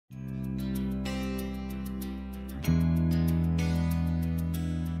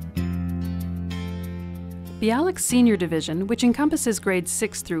Bialik's Senior Division, which encompasses grades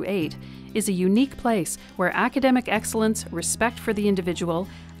 6 through 8, is a unique place where academic excellence, respect for the individual,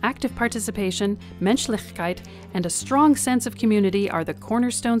 active participation, Menschlichkeit, and a strong sense of community are the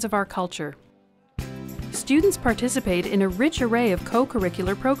cornerstones of our culture. Students participate in a rich array of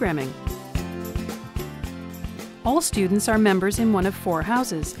co-curricular programming. All students are members in one of 4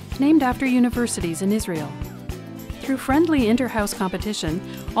 houses, named after universities in Israel. Through friendly inter-house competition,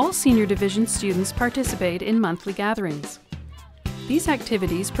 all Senior Division students participate in monthly gatherings. These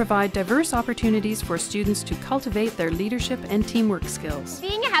activities provide diverse opportunities for students to cultivate their leadership and teamwork skills.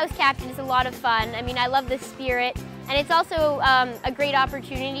 Being a house captain is a lot of fun. I mean, I love the spirit, and it's also a great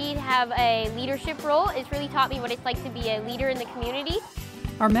opportunity to have a leadership role. It's really taught me what it's like to be a leader in the community.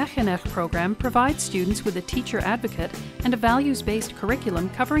 Our Mechanech program provides students with a teacher advocate and a values-based curriculum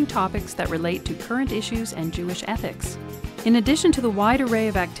covering topics that relate to current issues and Jewish ethics. In addition to the wide array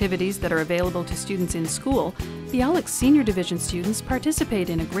of activities that are available to students in school, Bialik's Senior Division students participate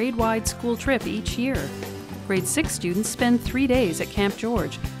in a grade-wide school trip each year. Grade 6 students spend 3 days at Camp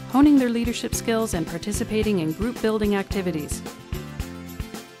George, honing their leadership skills and participating in group-building activities.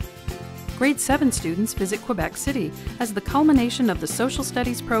 Grade 7 students visit Quebec City as the culmination of the Social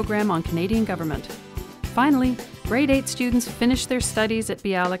Studies program on Canadian government. Finally, Grade 8 students finish their studies at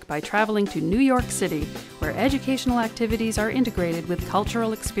Bialik by traveling to New York City, where educational activities are integrated with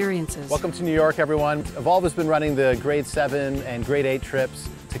cultural experiences. Welcome to New York, everyone. Evolve has been running the Grade 7 and Grade 8 trips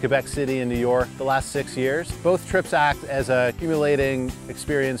to Quebec City and New York the last 6 years. Both trips act as a accumulating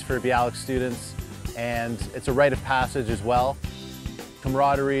experience for Bialik students, and it's a rite of passage as well.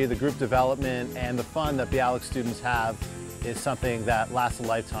 Camaraderie, the group development, and the fun that Bialik students have is something that lasts a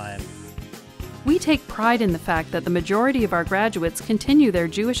lifetime. We take pride in the fact that the majority of our graduates continue their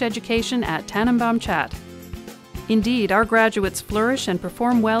Jewish education at Tannenbaum Chat. Indeed, our graduates flourish and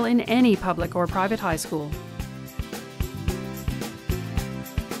perform well in any public or private high school.